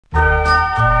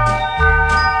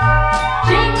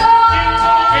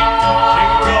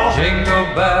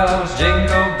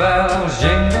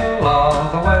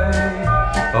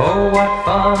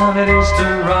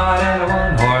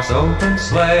open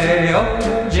sleigh.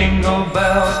 Oh, jingle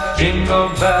bells, jingle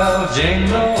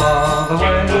all the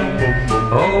way.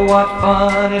 Oh, what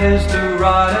fun it is to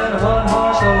ride in a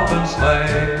one-horse open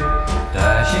sleigh,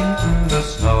 dashing through the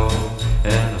snow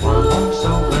in a one-horse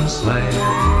open sleigh.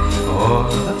 O'er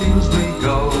the fields we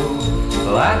go,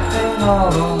 laughing all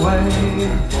the way.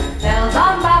 Bells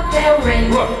on bobtail ring,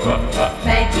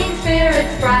 making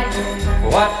spirits bright.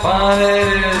 What fun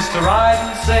it is to ride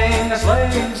and sing a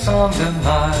sleighing song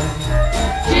tonight.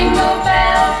 Jingle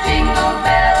bells, jingle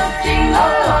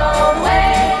all the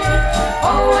way.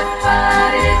 Oh, what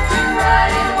fun it is to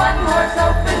ride in a one-horse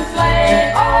open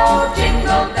sleigh. Oh,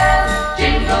 jingle bells,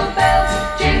 jingle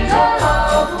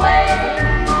all the way.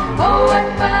 Oh, what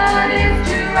fun it is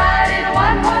to ride in a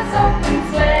one-horse open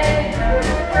sleigh.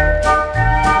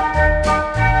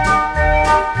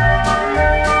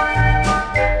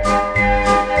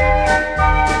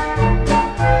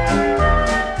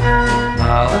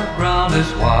 Now the ground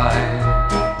is wide,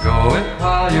 go it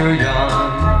while you're young.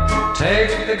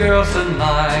 Take the girls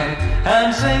tonight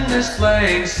and sing this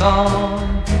sleighing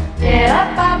song. Get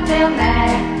a bobtail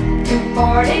nag,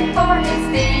 240 for his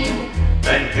speed.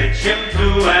 Then pitch him to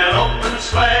an open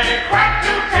sleigh, crack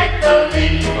to take the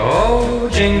lead. Oh,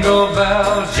 jingle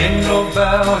bells,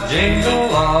 jingle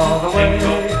all the way.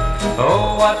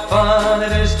 Oh, what fun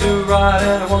it is to ride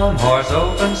in a one-horse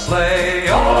open sleigh.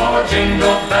 Oh,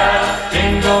 jingle bells,